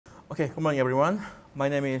Okay, good morning, everyone. My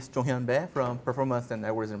name is Jonghyun Bae from Performance and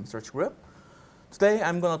Algorithm Research Group. Today,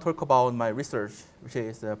 I'm going to talk about my research, which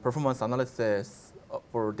is performance analysis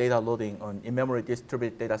for data loading on in-memory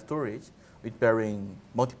distributed data storage with varying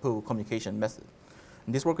multiple communication methods.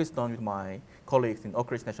 And this work is done with my colleagues in Oak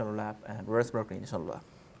Ridge National Lab and Berkeley National Lab.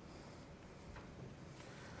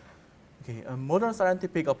 Okay, modern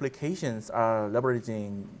scientific applications are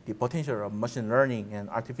leveraging the potential of machine learning and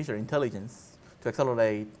artificial intelligence to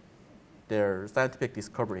accelerate their scientific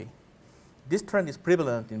discovery. This trend is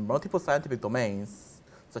prevalent in multiple scientific domains,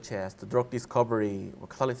 such as the drug discovery, or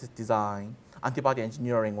catalysis design, antibody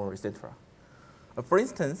engineering, or etc. For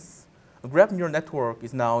instance, a graph neural network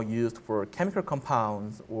is now used for chemical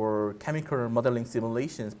compounds or chemical modeling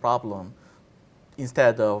simulations problem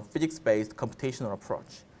instead of physics-based computational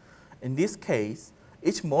approach. In this case,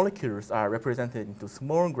 each molecules are represented into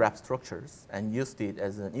small graph structures and used it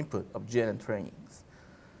as an input of GNN trainings.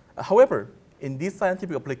 However, in these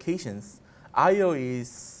scientific applications, I/O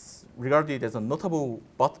is regarded as a notable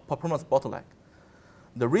performance bottleneck.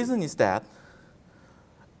 The reason is that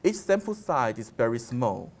each sample size is very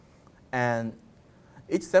small, and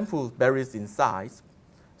each sample varies in size.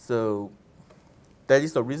 So that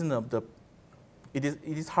is the reason of it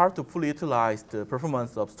is hard to fully utilize the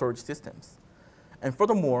performance of storage systems. And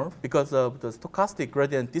furthermore, because of the stochastic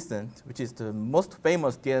gradient descent, which is the most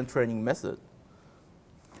famous GNN training method,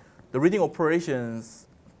 the reading operations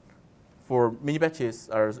for mini batches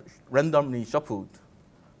are randomly shuffled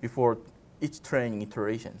before each training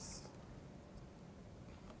iterations.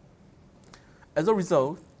 As a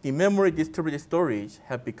result, the memory distributed storage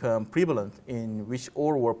have become prevalent, in which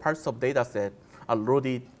all or parts of data set are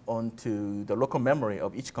loaded onto the local memory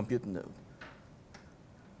of each compute node.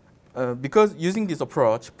 Because using this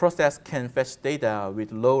approach, process can fetch data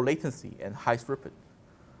with low latency and high throughput.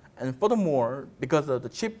 And furthermore, because of the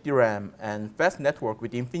cheap DRAM and fast network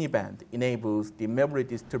with InfiniBand enables the memory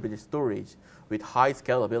distributed storage with high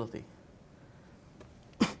scalability.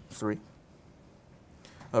 Sorry.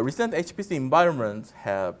 Recent HPC environments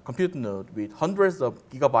have compute nodes with hundreds of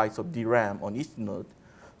gigabytes of DRAM on each node,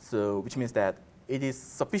 which means that it is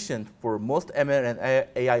sufficient for most ML and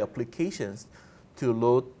AI applications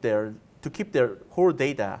to keep their whole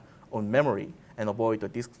data on memory and avoid the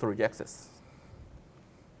disk storage access.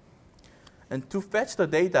 And to fetch the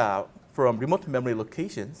data from remote memory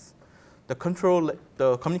locations, the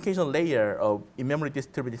communication layer of in-memory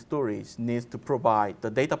distributed storage needs to provide the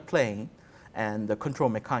data plane and the control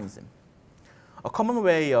mechanism. A common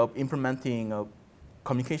way of implementing a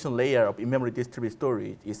communication layer of in-memory distributed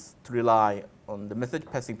storage is to rely on the message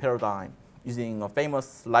passing paradigm using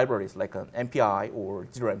famous libraries like an MPI or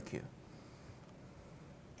 0MQ.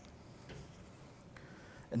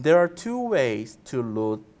 And there are two ways to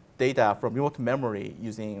load data from remote memory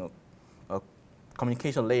using a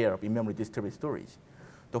communication layer of in-memory distributed storage.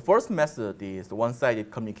 The first method is the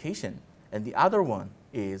one-sided communication, and the other one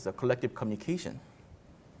is a collective communication.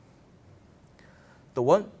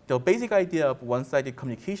 The basic idea of one-sided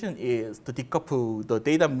communication is to decouple the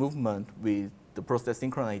data movement with the process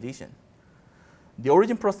synchronization. The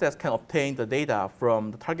origin process can obtain the data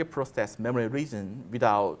from the target process memory region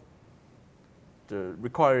without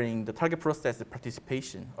requiring the target process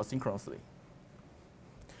participation asynchronously.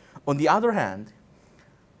 On the other hand,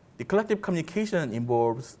 the collective communication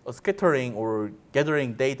involves scattering or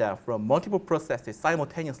gathering data from multiple processes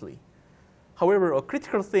simultaneously. However, a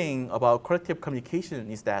critical thing about collective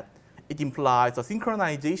communication is that it implies a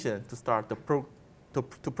synchronization to start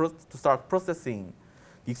processing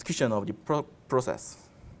the execution of the process.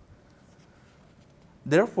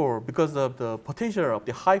 Therefore, because of the potential of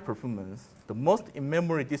the high performance, the most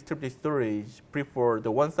in-memory distributed storage prefer the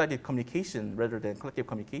one-sided communication rather than collective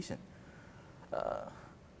communication.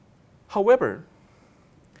 However,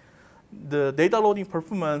 the data loading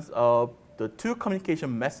performance of the two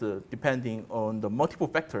communication methods depending on the multiple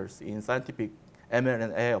factors in scientific ML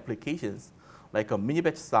and AI applications, like a mini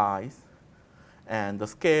batch size and the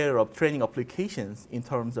scale of training applications in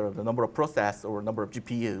terms of the number of processors or number of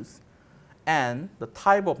GPUs, and the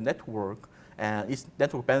type of network and its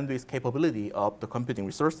network bandwidth capability of the computing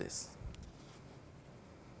resources.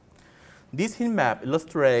 This heat map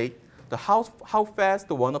illustrates how fast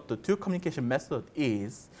one of the two communication methods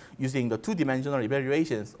is using the two-dimensional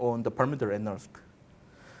evaluations on the parameter and NERSC.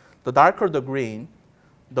 The darker the green,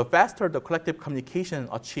 the faster the collective communication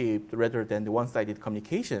achieved rather than the one-sided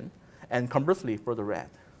communication, and conversely for the red.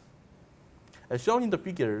 As shown in the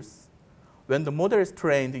figures, when the model is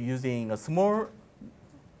trained using a small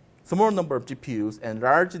number of GPUs and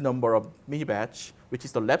large number of mini batch, which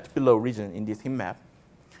is the left below region in this heat map,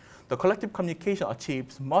 the collective communication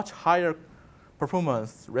achieves much higher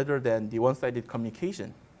performance rather than the one-sided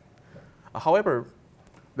communication. However,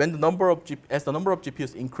 when as the number of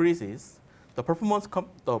GPUs increases, the performance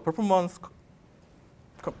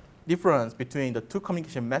difference between the two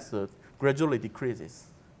communication methods gradually decreases.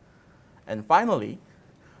 And finally,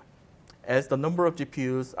 as the number of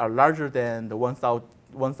GPUs are larger than the 1,000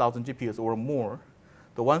 GPUs or more,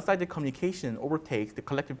 the one-sided communication overtakes the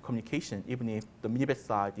collective communication even if the mini-batch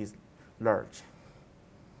size is large.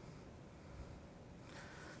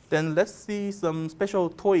 Then let's see some special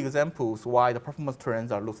toy examples why the performance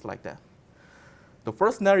trends looks like that. The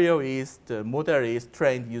first scenario is the model is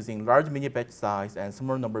trained using large mini-batch size and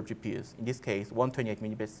small number of GPUs. In this case, 128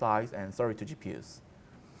 mini-batch size and 32 GPUs.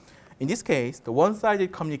 In this case, the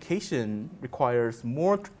one-sided communication requires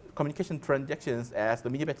more communication transactions as the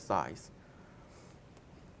mini-batch size.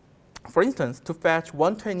 For instance, to fetch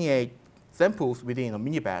 128 samples within a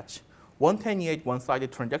mini-batch, 128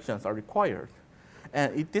 one-sided transactions are required.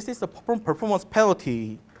 And this is a performance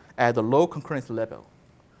penalty at the low concurrency level.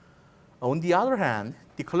 On the other hand,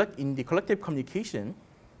 in the collective communication,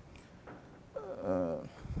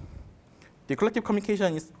 the collective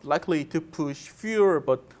communication is likely to push fewer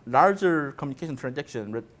but larger communication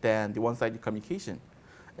transactions than the one-sided communication.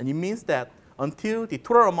 And it means that until the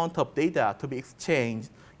total amount of data to be exchanged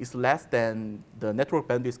is less than the network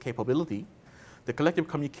bandwidth capability, the collective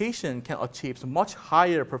communication can achieve much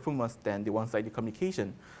higher performance than the one-sided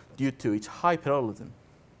communication due to its high parallelism.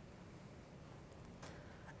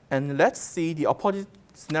 And let's see the opposite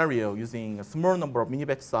scenario using a small number of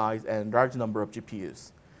mini-batch size and large number of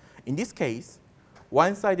GPUs. In this case,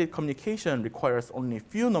 one-sided communication requires only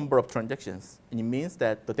few number of transactions, and it means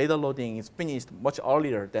that the data loading is finished much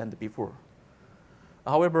earlier than before.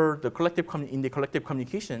 However, in the collective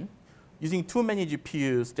communication, using too many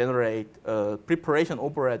GPUs generate preparation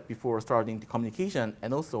overhead before starting the communication,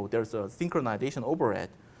 and also there's a synchronization overhead.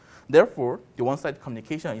 Therefore, the one-sided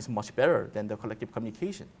communication is much better than the collective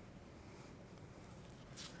communication.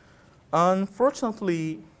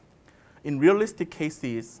 Unfortunately, in realistic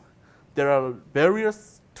cases, there are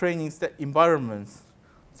various training environments,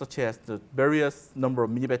 such as the various number of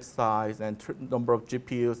mini-batch size and number of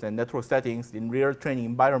GPUs and network settings in real training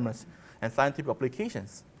environments and scientific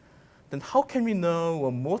applications. Then how can we know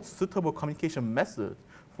a most suitable communication method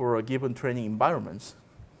for a given training environment?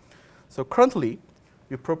 So currently,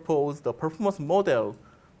 we propose the performance model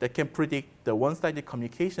that can predict the one-sided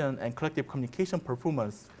communication and collective communication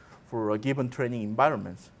performance for a given training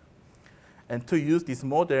environment. And to use this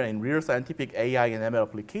model in real scientific AI and ML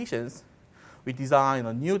applications, we design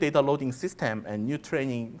a new data loading system and new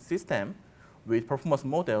training system with performance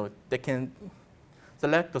model that can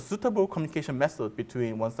select the suitable communication method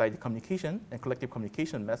between one-sided communication and collective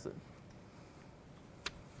communication method.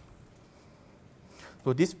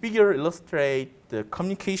 So this figure illustrates the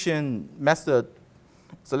communication method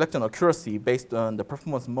selection accuracy based on the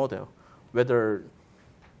performance model, whether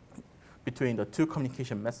between the two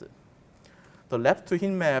communication methods. The left to heat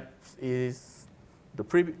map is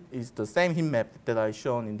the same heat map that I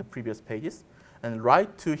shown in the previous pages, and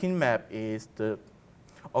right to heat map is the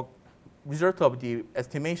result of the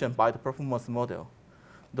estimation by the performance model.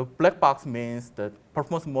 The black box means the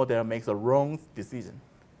performance model makes a wrong decision.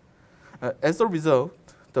 As a result,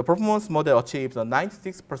 the performance model achieves a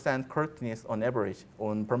 96% correctness on average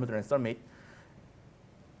on parameter and summit.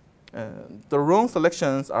 The wrong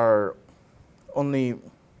selections are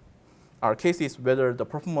cases whether the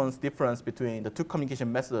performance difference between the two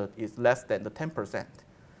communication methods is less than the 10%.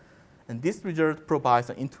 And this result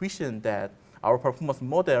provides an intuition that our performance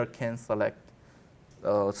model can select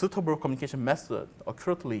a suitable communication method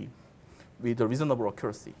accurately with a reasonable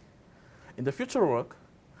accuracy. In the future work,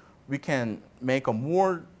 we can make a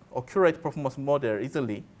more accurate performance model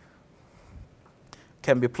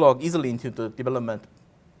can be plugged easily into the development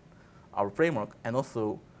our framework, and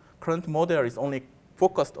also current model is only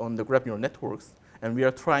focused on the graph neural networks, and we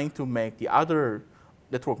are trying to make the other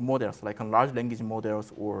network models like large language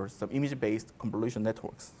models or some image-based convolution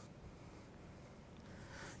networks.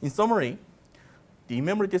 In summary, the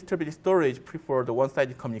in-memory distributed storage prefer the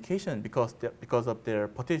one-sided communication because of their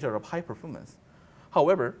potential of high performance.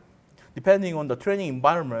 However, depending on the training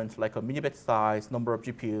environment, like a mini-batch size, number of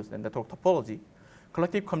GPUs, and network topology,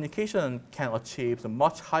 collective communication can achieve a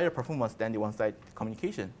much higher performance than the one-sided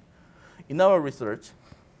communication. In our research,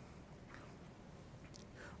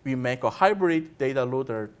 we make a hybrid data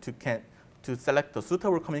loader to select the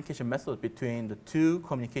suitable communication method between the two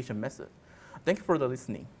communication methods. Thank you for the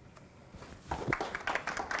listening.